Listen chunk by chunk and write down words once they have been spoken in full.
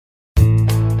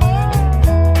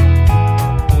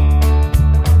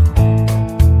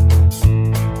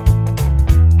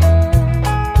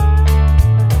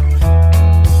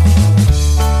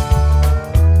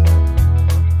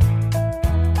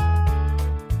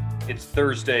It's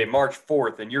Thursday, March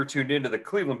 4th, and you're tuned into the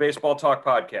Cleveland Baseball Talk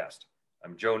podcast.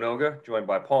 I'm Joe Noga, joined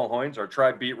by Paul Hoynes, our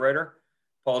Tribe beat writer.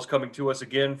 Paul's coming to us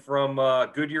again from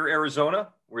Goodyear, Arizona,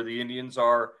 where the Indians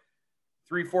are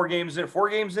 4 games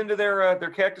into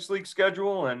their Cactus League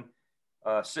schedule, and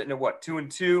sitting at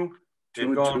 2-2.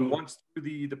 They've gone once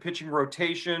through the pitching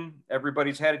rotation.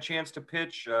 Everybody's had a chance to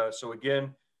pitch. So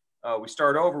again, we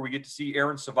start over. We get to see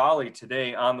Aaron Civale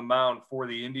today on the mound for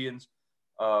the Indians.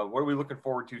 What are we looking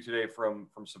forward to today from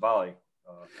Civale,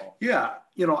 Paul? Yeah,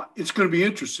 it's going to be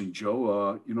interesting,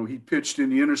 Joe. He pitched in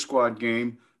the inter-squad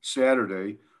game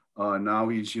Saturday. Now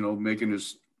he's, making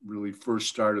his really first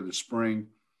start of the spring.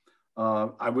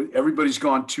 Everybody's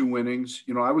gone 2 innings.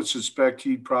 I would suspect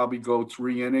he'd probably go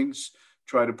 3 innings,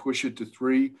 try to push it to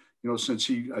 3, since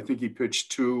I think he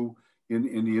pitched 2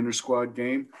 in the inter-squad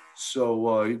game.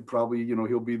 So he'd probably,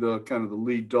 he'll be the kind of the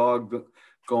lead dog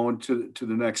going to the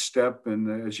next step.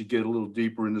 And as you get a little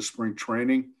deeper into spring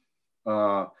training,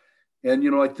 I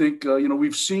think,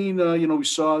 we've seen, we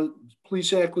saw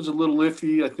Plesac was a little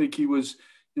iffy. I think he was,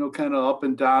 kind of up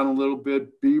and down a little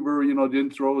bit. Bieber,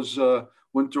 wouldn't throw his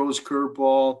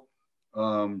curveball.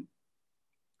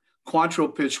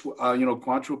 Quantrill pitched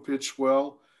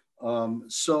well. I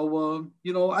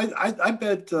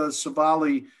bet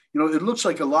Civale, it looks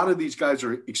like a lot of these guys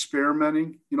are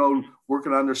experimenting,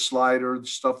 working on their slider,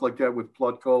 stuff like that. With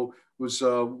Plutko was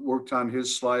worked on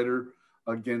his slider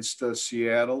against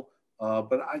Seattle.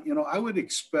 But I would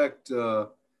expect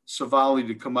Civale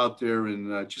to come out there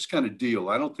and just kind of deal.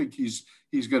 I don't think he's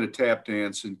going to tap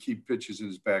dance and keep pitches in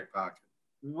his back pocket.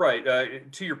 Right.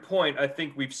 To your point, I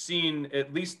think we've seen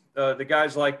at least the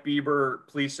guys like Bieber,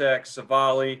 Plesac,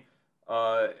 Civale,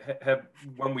 have,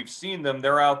 when we've seen them,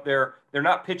 they're out there. They're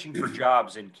not pitching for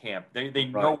jobs in camp. They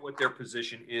know what their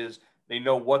position is. They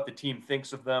know what the team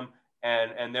thinks of them,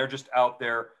 and they're just out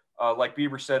there. Like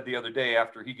Bieber said the other day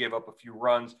after he gave up a few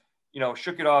runs,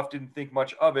 shook it off, didn't think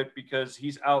much of it because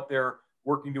he's out there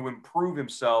working to improve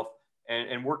himself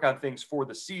and work on things for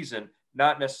the season,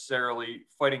 not necessarily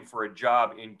fighting for a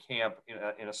job in camp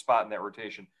in a spot in that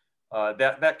rotation.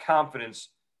 That confidence,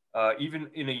 even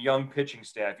in a young pitching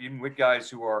staff, even with guys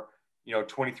who are,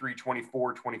 23,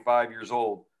 24, 25 years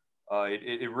old,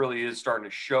 it really is starting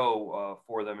to show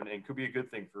for them and could be a good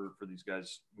thing for these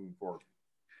guys moving forward.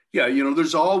 Yeah,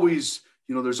 there's always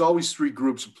 3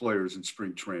 groups of players in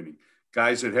spring training.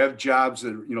 Guys that have jobs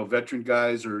that, veteran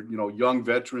guys or, young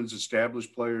veterans,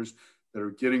 established players that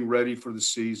are getting ready for the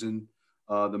season.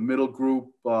 The middle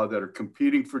group that are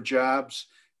competing for jobs,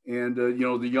 and,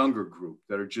 the younger group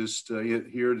that are just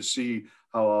here to see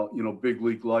how, big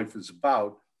league life is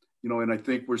about. And I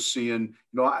think we're seeing,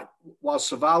 while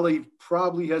Civale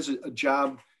probably has a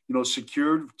job,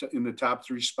 secured in the top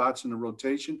 3 spots in the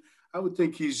rotation, I would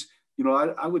think he's,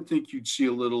 I would think you'd see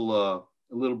a little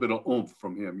bit of oomph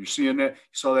from him. You're seeing that.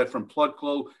 You saw that from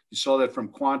Plutko. You saw that from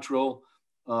Quantrill.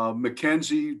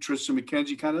 Tristan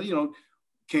McKenzie kind of,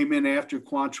 came in after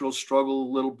Quantrill, struggled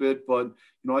a little bit. But,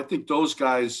 I think those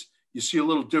guys, you see a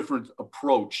little different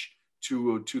approach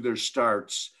to their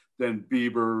starts than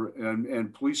Bieber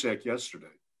and Plesac yesterday.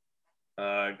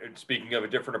 Speaking of a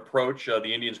different approach,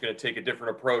 the Indians going to take a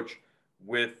different approach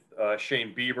with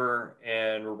Shane Bieber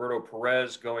and Roberto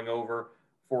Perez going over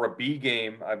for a B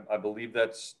game. I believe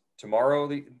that's tomorrow,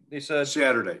 they said?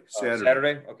 Saturday.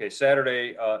 Saturday? Okay,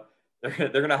 Saturday.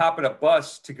 They're going to hop in a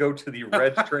bus to go to the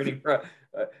Reds training.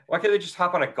 Why can't they just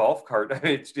hop on a golf cart? I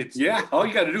mean, it's all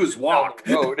you got to do is walk.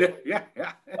 Road. Yeah.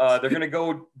 They're going to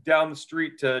go down the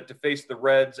street to face the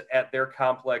Reds at their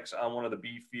complex on one of the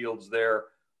B fields there.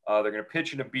 They're going to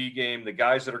pitch in a B game. The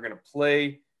guys that are going to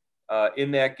play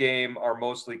in that game are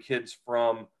mostly kids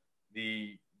from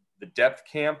the depth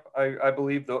camp, I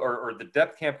believe, or the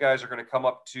depth camp guys are going to come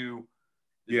up to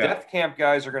depth camp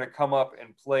guys are going to come up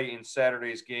and play in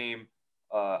Saturday's game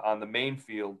on the main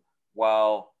field,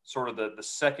 while sort of the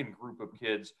second group of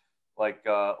kids like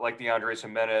the Andres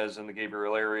Jimenez and the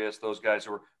Gabriel Arias, those guys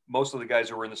who are most of the guys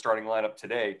who were in the starting lineup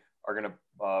today are going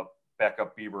to back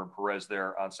up Bieber and Perez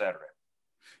there on Saturday.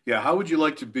 Yeah. How would you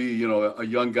like to be, a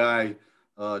young guy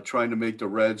trying to make the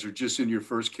Reds, or just in your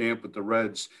first camp with the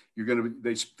Reds? You're going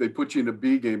to they put you in a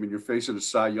B game and you're facing a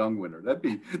Cy Young winner. That'd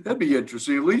be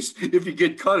interesting. At least if you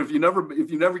get cut, if you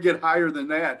never get higher than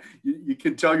that, you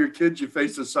can tell your kids you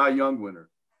face a Cy Young winner.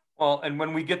 Well, and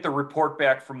when we get the report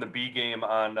back from the B game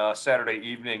on Saturday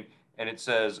evening, and it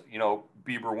says,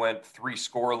 Bieber went 3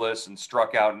 scoreless and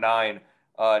struck out 9,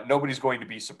 nobody's going to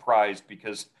be surprised,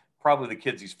 because probably the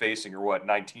kids he's facing are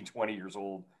 19, 20 years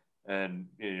old. And,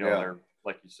 they're,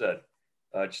 like you said,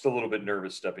 just a little bit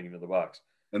nervous stepping into the box.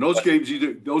 And those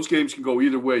games can go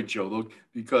either way, Joe,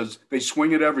 because they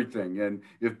swing at everything. And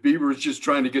if Bieber is just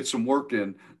trying to get some work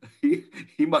in,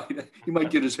 he might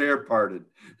get his hair parted.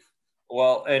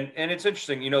 Well, and it's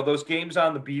interesting, those games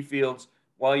on the B fields,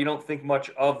 while you don't think much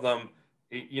of them,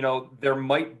 there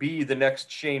might be the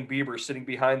next Shane Bieber sitting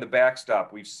behind the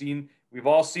backstop. We've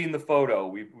all seen the photo.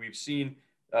 We've seen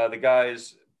the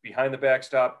guys behind the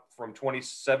backstop from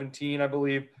 2017, I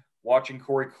believe, watching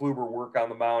Corey Kluber work on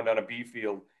the mound on a B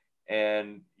field.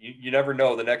 And you never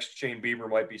know, the next Shane Bieber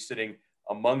might be sitting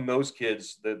among those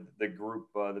kids, the group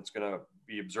that's going to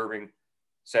be observing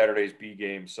Saturday's B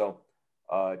game. So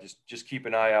just keep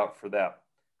an eye out for that.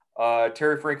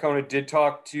 Terry Francona did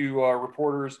talk to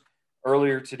reporters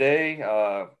earlier today.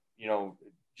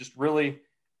 Just really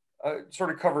sort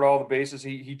of covered all the bases.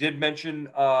 He did mention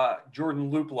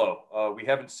Jordan Luplow. We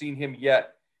haven't seen him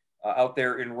yet out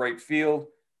there in right field.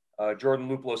 Jordan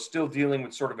Luplow still dealing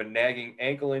with sort of a nagging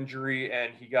ankle injury,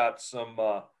 and he got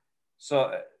a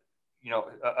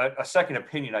second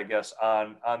opinion, I guess,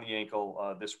 on the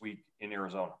ankle this week in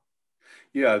Arizona.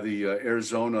 Yeah, the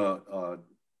Arizona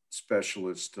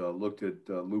specialist looked at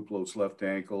Luplow's left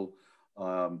ankle.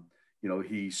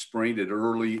 He sprained it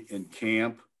early in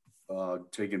camp,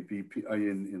 taking BP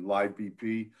in live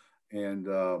BP, and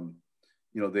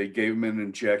they gave him an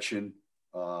injection,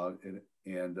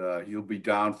 and he'll be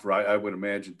down for I would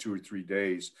imagine 2 or 3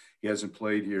 days. He hasn't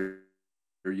played here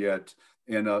yet,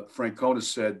 and Francona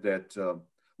said that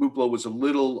Luplow was a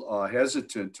little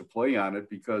hesitant to play on it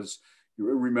because you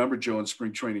remember, Joe, in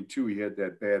spring training too, he had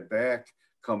that bad back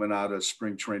coming out of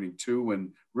spring training too,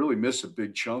 and really missed a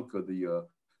big chunk of the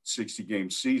 60-game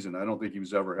season. I don't think he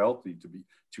was ever healthy,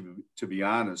 to be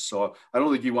honest. So I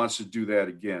don't think he wants to do that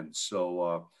again.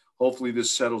 So hopefully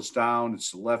this settles down.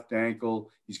 It's the left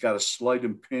ankle. He's got a slight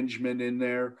impingement in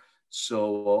there.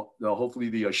 So hopefully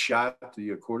the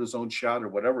cortisone shot or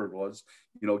whatever it was,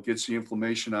 gets the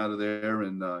inflammation out of there,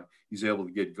 and he's able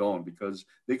to get going, because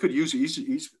they could use.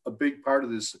 He's a big part of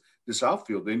this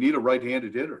outfield. They need a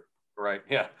right-handed hitter. Right.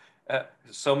 Yeah.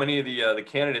 So many of the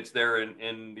candidates there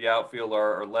in the outfield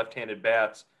are left-handed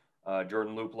bats.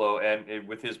 Jordan Luplow, and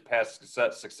with his past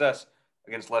success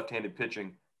against left-handed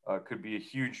pitching, could be a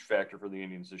huge factor for the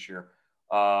Indians this year.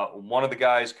 One of the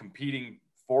guys competing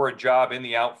for a job in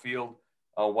the outfield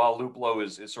while Luplow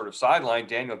is sort of sidelined,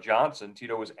 Daniel Johnson.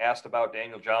 Tito was asked about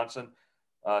Daniel Johnson,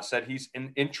 said he's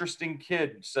an interesting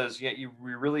kid, says, we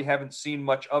really haven't seen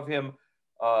much of him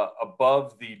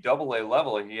above the AA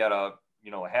level. He had a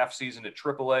half season at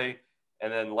AAA,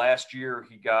 and then last year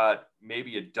he got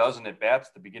maybe a dozen at bats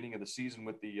at the beginning of the season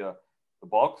with the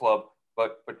ball club.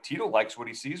 But Tito likes what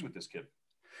he sees with this kid.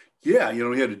 Yeah, he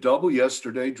had a double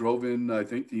yesterday, drove in, I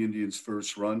think, the Indians'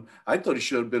 first run. I thought he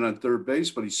should have been on third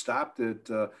base, but he stopped at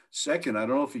second. I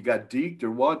don't know if he got deked or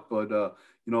what, but,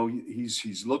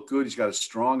 he's looked good. He's got a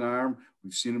strong arm.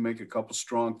 We've seen him make a couple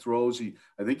strong throws.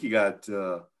 I think he got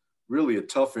really a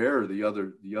tough error the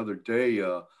other day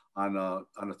on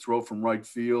a throw from right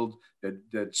field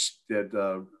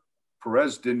that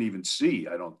Perez didn't even see.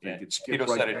 I don't think it skipped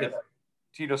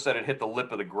Tito said it hit the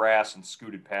lip of the grass and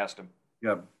scooted past him.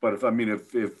 Yeah, but if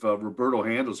Roberto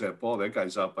handles that ball, that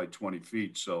guy's out by 20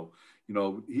 feet. So,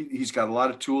 he's got a lot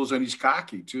of tools, and he's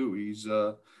cocky too. He's,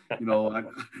 I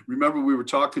remember we were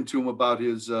talking to him about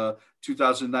his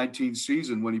 2019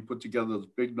 season when he put together those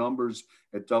big numbers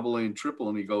at AA and Triple,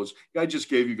 and he goes, "Yeah, I just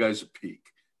gave you guys a peek.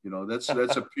 That's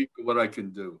a peek of what I can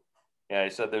do." Yeah,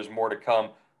 he said there's more to come.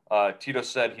 Tito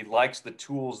said he likes the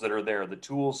tools that are there. The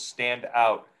tools stand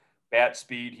out. Bat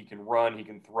speed, he can run, he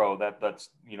can throw. That's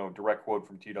direct quote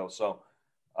from Tito. So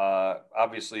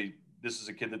obviously this is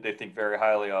a kid that they think very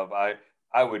highly of.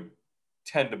 I would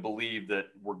tend to believe that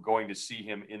we're going to see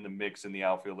him in the mix in the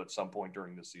outfield at some point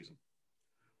during this season.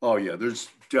 Oh yeah, there's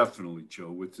definitely,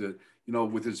 Joe,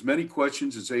 with as many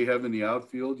questions as they have in the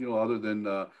outfield, other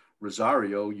than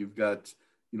Rosario, you've got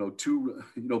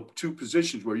two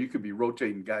positions where you could be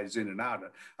rotating guys in and out.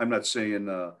 I'm not saying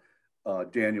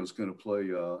Daniel's going to play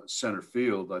center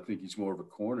field. I think he's more of a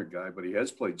corner guy, but he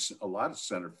has played a lot of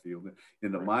center field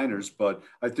in the minors. But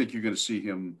I think you're going to see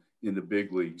him in the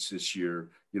big leagues this year,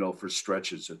 for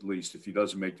stretches at least, if he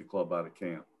doesn't make the club out of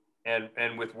camp. And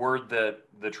with word that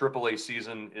the AAA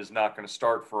season is not going to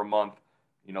start for a month,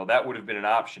 that would have been an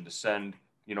option to send,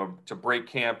 to break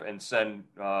camp and send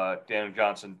Daniel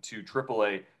Johnson to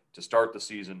AAA to start the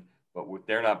season. But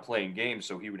they're not playing games,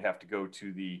 so he would have to go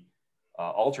to the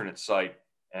alternate site,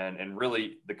 and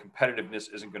really the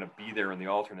competitiveness isn't going to be there in the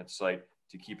alternate site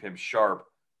to keep him sharp.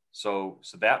 So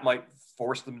that might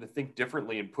force them to think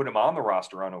differently and put him on the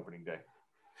roster on opening day.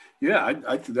 Yeah,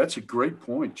 I think that's a great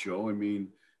point, Joe. I mean,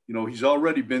 he's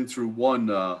already been through one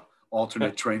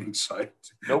alternate training site.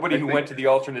 Nobody who went to the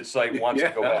alternate site wants to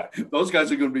go back. Those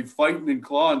guys are going to be fighting and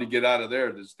clawing to get out of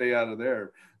there, to stay out of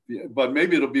there. But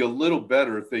maybe it'll be a little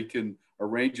better if they can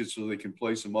arrange it so they can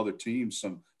play some other teams,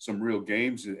 some real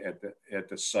games at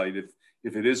the site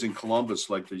if it is in Columbus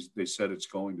like they said it's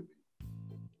going to be.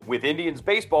 With Indians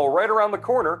baseball right around the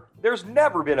corner, there's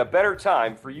never been a better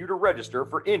time for you to register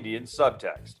for Indians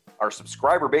Subtext. Our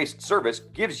subscriber-based service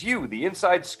gives you the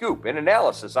inside scoop and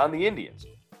analysis on the Indians.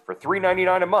 For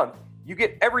 $3.99 a month, you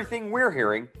get everything we're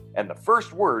hearing and the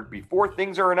first word before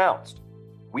things are announced.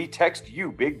 We text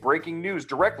you big breaking news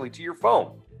directly to your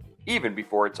phone, even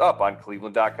before it's up on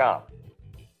Cleveland.com.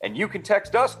 And you can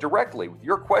text us directly with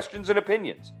your questions and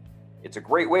opinions. It's a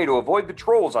great way to avoid the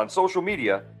trolls on social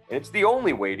media, and it's the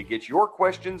only way to get your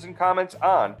questions and comments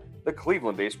on the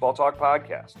Cleveland Baseball Talk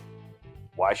podcast.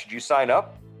 Why should you sign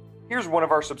up? Here's one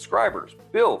of our subscribers,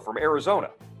 Bill from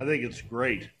Arizona. I think it's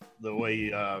great the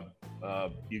way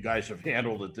you guys have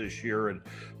handled it this year, and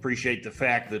appreciate the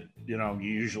fact that, you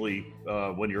usually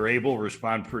when you're able,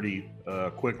 respond pretty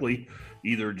quickly,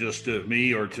 either just to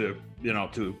me or to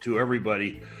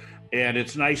everybody. And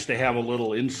it's nice to have a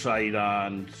little insight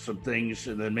on some things,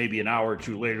 and then maybe an hour or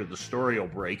two later, the story will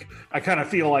break. I kind of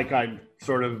feel like I'm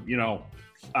sort of,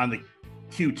 on the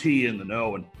QT in the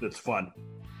know, and it's fun.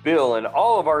 Bill and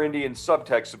all of our Indian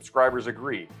Subtext subscribers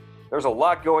agree. There's a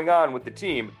lot going on with the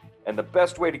team, and the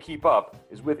best way to keep up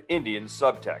is with Indian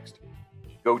Subtext.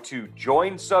 Go to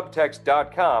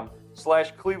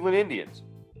joinsubtext.com/Cleveland Indians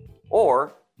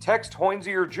or text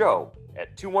Hoinsey or Joe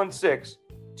at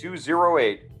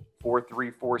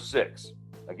 216-208-4346.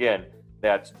 Again,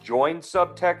 that's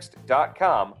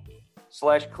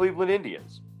joinsubtext.com/Cleveland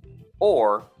Indians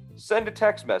or send a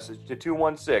text message to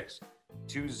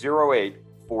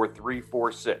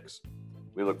 216-208-4346.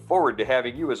 We look forward to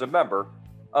having you as a member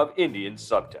of Indian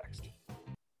Subtext.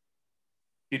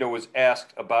 Tito was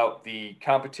asked about the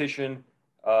competition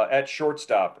at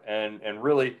shortstop, and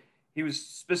really he was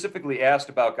specifically asked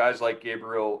about guys like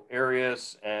Gabriel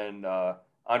Arias and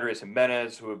Andres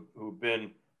Jimenez, who've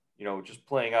been, just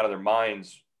playing out of their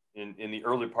minds in the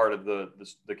early part of the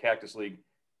Cactus League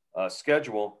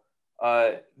schedule.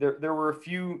 There were a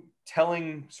few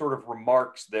telling sort of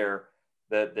remarks there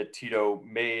that Tito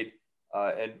made,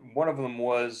 and one of them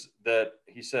was that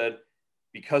he said,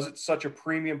 because it's such a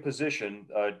premium position,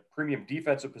 premium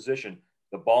defensive position,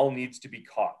 the ball needs to be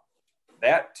caught.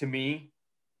 That, to me,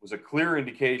 was a clear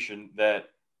indication that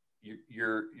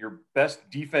your best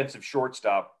defensive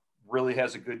shortstop really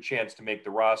has a good chance to make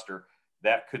the roster.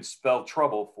 That could spell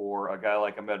trouble for a guy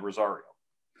like Ahmed Rosario.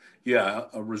 Yeah,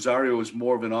 Rosario is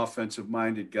more of an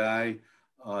offensive-minded guy.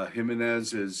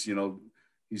 Jimenez is,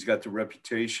 he's got the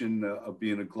reputation of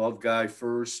being a glove guy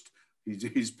first.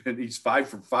 He's 5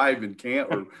 for 5 in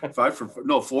camp, or 4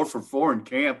 for 4 in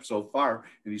camp so far,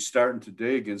 and he's starting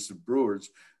today against the Brewers.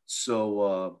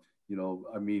 So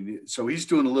so he's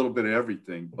doing a little bit of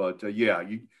everything. But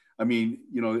if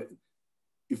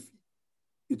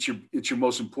it's your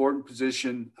most important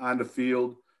position on the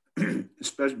field,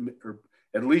 especially or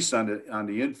at least on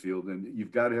the infield, and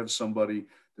you've got to have somebody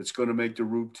that's going to make the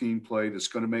routine play, that's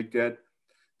going to make that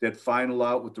final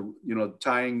out with the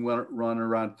tying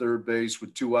runner on third base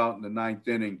with 2 out in the 9th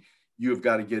inning. He's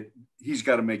got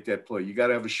to make that play. You got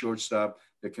to have a shortstop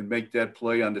that can make that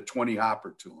play on the 20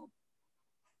 hopper to him.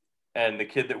 And the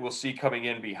kid that we'll see coming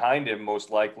in behind him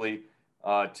most likely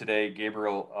today,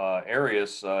 Gabriel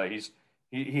Arias,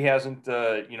 he hasn't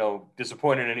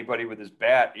disappointed anybody with his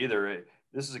bat either.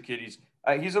 This is a kid. He's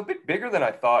a bit bigger than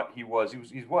I thought he was.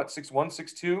 He's what, 6'1",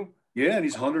 6'2"? Yeah, and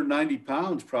he's 190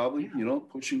 pounds probably,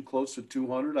 pushing close to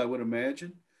 200, I would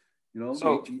imagine.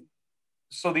 So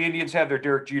the Indians have their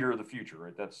Derek Jeter of the future,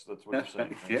 right? That's what you're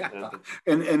saying. Yeah,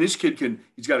 and this kid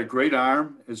he's got a great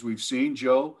arm, as we've seen,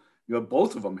 Joe.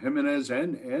 Both of them, Jimenez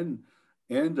and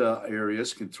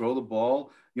Arias, can throw the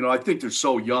ball. I think they're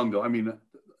so young, though. I mean,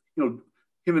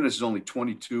 Jimenez is only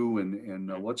 22,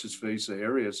 and what's his face?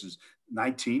 Arias is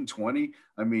 19, 20.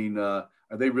 I mean, are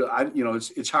they real?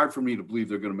 It's hard for me to believe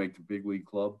they're going to make the big league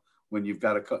club when you've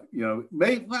got I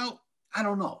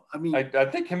don't know. I mean, I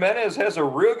think Jimenez has a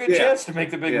real good chance to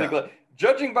make the big league club.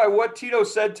 Judging by what Tito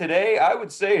said today, I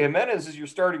would say Jimenez is your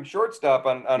starting shortstop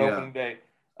on opening day.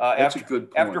 That's a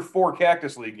good point. After 4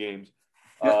 Cactus League games,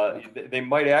 they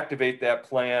might activate that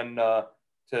plan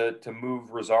to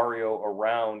move Rosario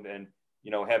around and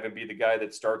have him be the guy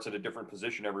that starts at a different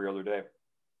position every other day.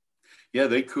 Yeah,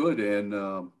 they could, and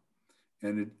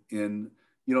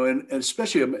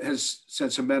especially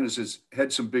since Jimenez has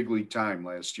had some big league time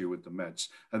last year with the Mets,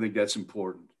 I think that's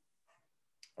important.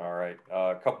 All right.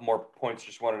 A couple more points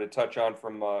just wanted to touch on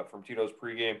from Tito's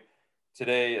pregame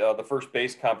today. The first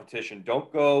base competition.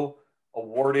 Don't go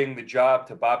awarding the job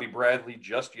to Bobby Bradley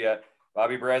just yet.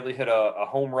 Bobby Bradley hit a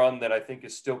home run that I think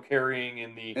is still carrying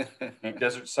in the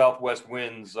Desert Southwest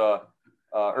winds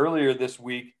earlier this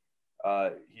week.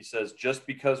 He says just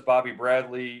because Bobby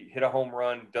Bradley hit a home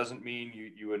run doesn't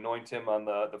mean you anoint him on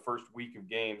the first week of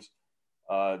games.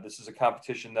 This is a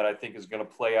competition that I think is going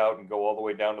to play out and go all the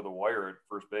way down to the wire at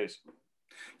first base.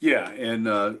 Yeah,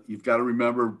 and you've got to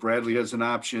remember Bradley has an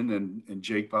option and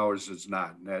Jake Bauers does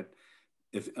not. And that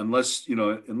unless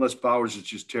Bauers is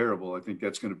just terrible, I think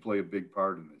that's going to play a big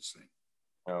part in this thing.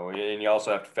 Oh, and you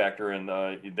also have to factor in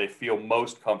they feel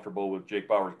most comfortable with Jake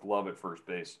Bauers' glove at first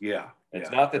base. Yeah.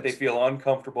 It's not that they feel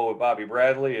uncomfortable with Bobby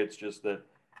Bradley. It's just that,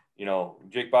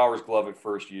 Jake Bauers' glove at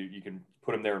first, you can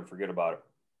put him there and forget about it.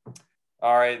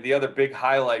 All right, the other big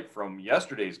highlight from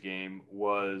yesterday's game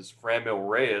was Franmil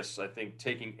Reyes, I think,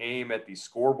 taking aim at the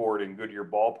scoreboard in Goodyear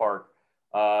Ballpark.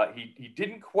 He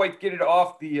didn't quite get it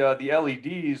off the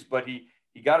LEDs, but he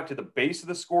got it to the base of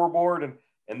the scoreboard,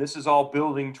 and this is all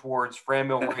building towards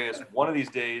Franmil Reyes. One of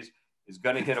these days is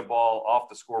going to hit a ball off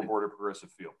the scoreboard at Progressive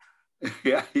Field.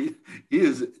 Yeah,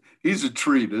 he's a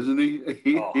treat, isn't he?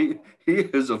 He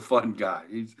is a fun guy.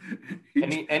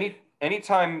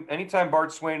 Anytime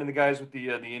Bart Swain and the guys with the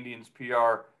Indians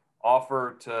PR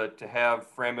offer to have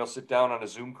Franmil sit down on a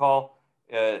Zoom call,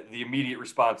 the immediate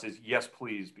response is yes,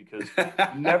 please, because you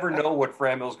never know what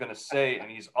Franmil's going to say, and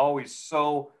he's always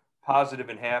so positive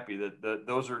and happy that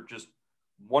those are just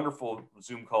wonderful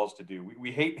Zoom calls to do.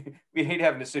 We hate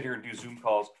having to sit here and do Zoom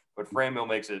calls, but Franmil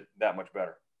makes it that much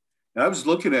better. I was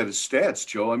looking at his stats,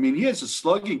 Joe. I mean, he has a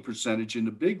slugging percentage in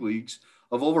the big leagues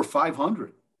of over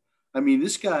 500. I mean,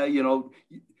 this guy,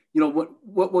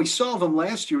 what we saw of him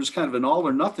last year was kind of an all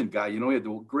or nothing guy. He had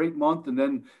a great month and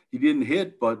then he didn't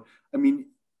hit. But I mean,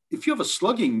 if you have a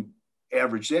slugging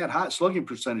average that high, slugging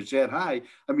percentage that high,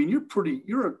 I mean,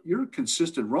 you're a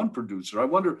consistent run producer. I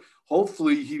wonder,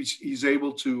 hopefully he's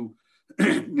able to,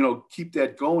 keep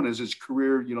that going as his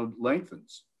career,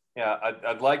 lengthens. Yeah,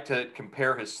 I'd like to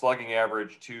compare his slugging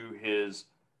average to his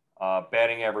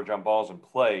batting average on balls in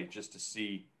play just to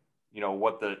see,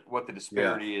 what the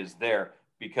disparity is there,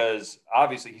 because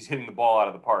obviously he's hitting the ball out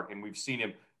of the park, and we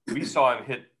saw him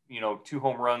hit, 2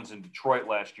 home runs in Detroit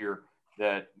last year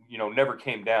that, never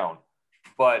came down.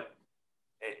 But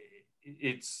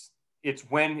it's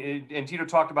when, and Tito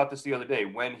talked about this the other day,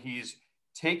 when he's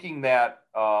taking that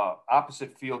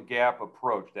opposite field gap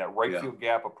approach, that right field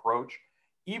gap approach,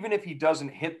 even if he doesn't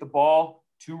hit the ball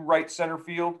to right center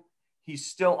field, he's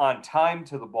still on time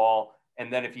to the ball.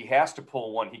 And then if he has to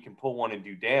pull one, he can pull one and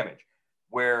do damage,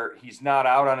 where he's not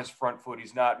out on his front foot.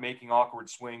 He's not making awkward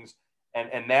swings.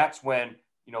 And that's when,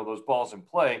 those balls in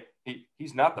play,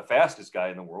 he's not the fastest guy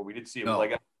in the world. We did see him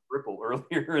like a triple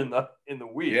earlier in the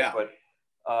week, but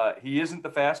he isn't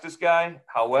the fastest guy.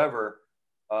 However,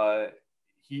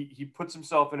 he puts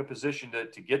himself in a position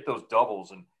to get those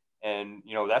doubles. And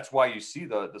that's why you see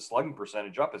the slugging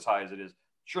percentage up as high as it is.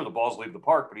 Sure, the balls leave the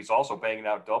park, but he's also banging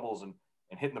out doubles and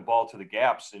hitting the ball to the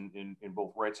gaps in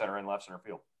both right center and left center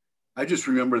field. I just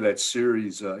remember that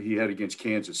series he had against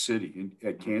Kansas City.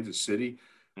 At Kansas City,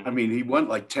 I mean, he went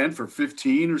like 10 for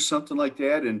 15 or something like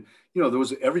that. And, there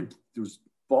was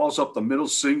balls up the middle,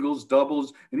 singles,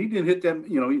 doubles, and he didn't hit them.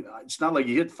 It's not like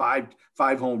he hit five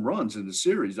home runs in the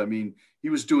series. I mean, he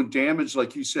was doing damage,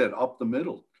 like you said, up the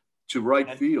middle to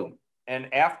right field.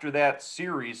 And after that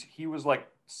series, he was like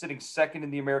sitting second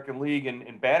in the American League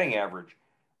in batting average.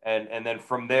 And then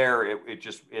from there,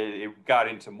 it got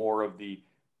into more of the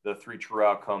 3 true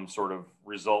outcomes sort of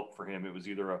result for him. It was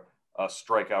either a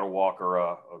strikeout, a walk, or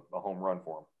a home run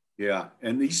for him. Yeah,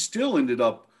 and he still ended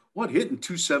up hitting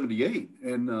 278,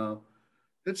 and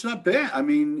that's not bad. I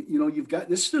mean, you've got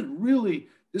this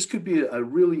could be a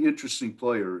really interesting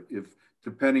player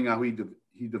depending how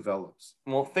he develops.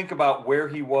 Well, think about where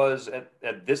he was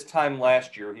at this time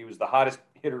last year. He was the hottest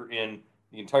hitter in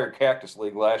the entire Cactus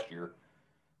League last year.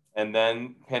 And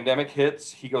then pandemic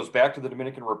hits, he goes back to the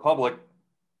Dominican Republic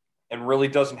and really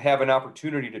doesn't have an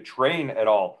opportunity to train at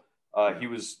all. He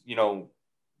was,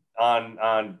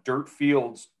 on dirt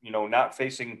fields, not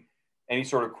facing any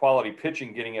sort of quality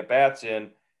pitching, getting at bats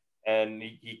in. And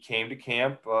he came to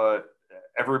camp.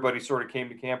 Everybody sort of came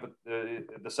to camp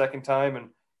at the second time. And,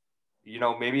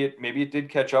 maybe it did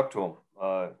catch up to him,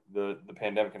 the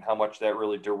pandemic, and how much that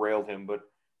really derailed him. But,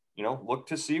 look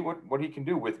to see what he can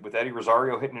do with Eddie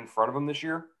Rosario hitting in front of him this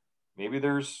year. Maybe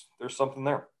there's something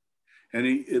there. And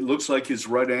it looks like his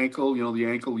right ankle, the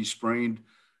ankle he sprained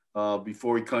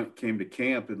before he came to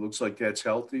camp, it looks like that's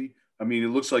healthy. I mean, it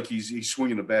looks like he's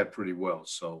swinging the bat pretty well.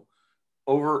 So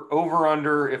over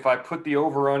under. If I put the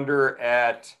over under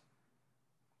at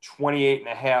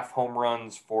 28.5 home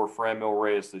runs for Franmil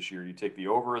Reyes this year, you take the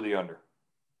over or the under?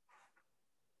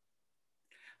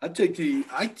 I take the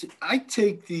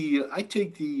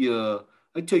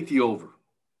over.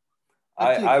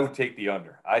 I would take the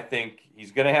under. I think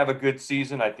he's going to have a good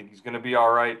season. I think he's going to be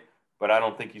all right, but I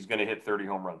don't think he's going to hit 30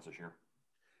 home runs this year.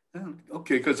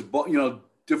 Okay, because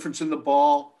difference in the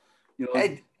ball.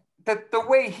 The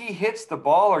way he hits the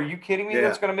ball, are you kidding me? Yeah.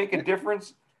 That's going to make a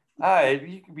difference.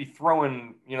 You could be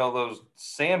throwing, sose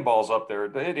sand balls up there.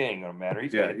 It ain't going to matter.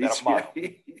 He's going to hit that a mile.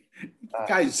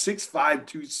 Guy's 6'5",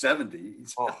 270.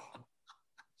 6'5",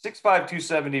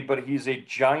 270, but he's a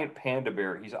giant panda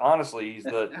bear. He's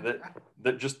the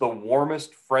just the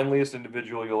warmest, friendliest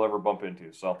individual you'll ever bump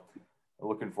into. So I'm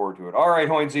looking forward to it. All right,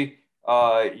 Hoinsey,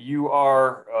 you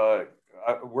are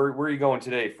where are you going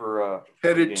today for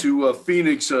headed to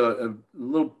Phoenix, a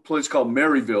little place called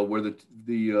Maryville where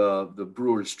the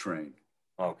Brewers train.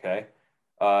 Okay.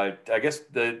 I guess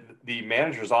the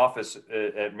manager's office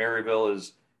at Maryville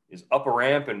is up a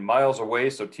ramp and miles away,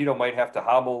 so Tito might have to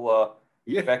hobble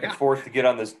back and forth to get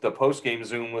on the post-game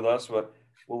Zoom with us. But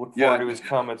we'll look forward to his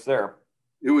comments there.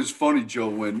 It was funny, Joe,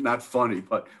 not funny,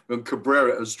 but when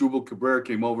Asdrubal Cabrera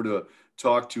came over to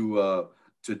talk to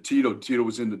Tito. Tito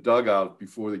was in the dugout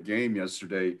before the game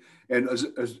yesterday, and as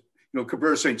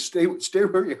Cabrera saying, "Stay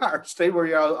where you are. Stay where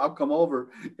you are. I'll come over."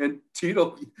 And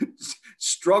Tito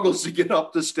struggles to get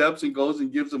up the steps and goes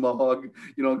and gives him a hug.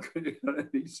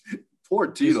 He's poor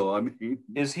Tito.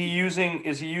 Is he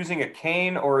using a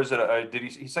cane, or is it did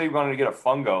he say he wanted to get a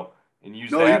fungo and use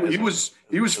no, that? he was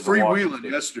freewheeling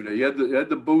yesterday. He had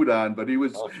the boot on, but he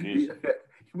was.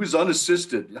 He was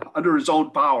unassisted, under his own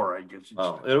power, I guess.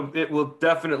 It will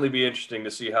definitely be interesting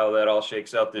to see how that all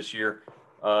shakes out this year.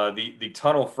 The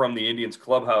tunnel from the Indians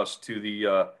clubhouse to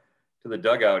the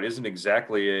dugout isn't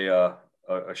exactly a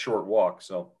short walk.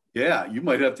 So yeah, you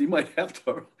might have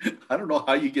to. I don't know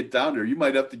how you get down there. You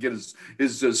might have to get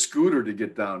his scooter to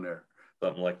get down there.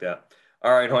 Something like that.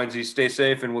 All right, Hoinsey, stay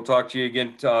safe, and we'll talk to you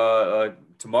again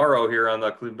tomorrow here on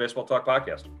the Cleveland Baseball Talk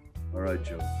podcast. All right,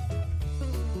 Joe.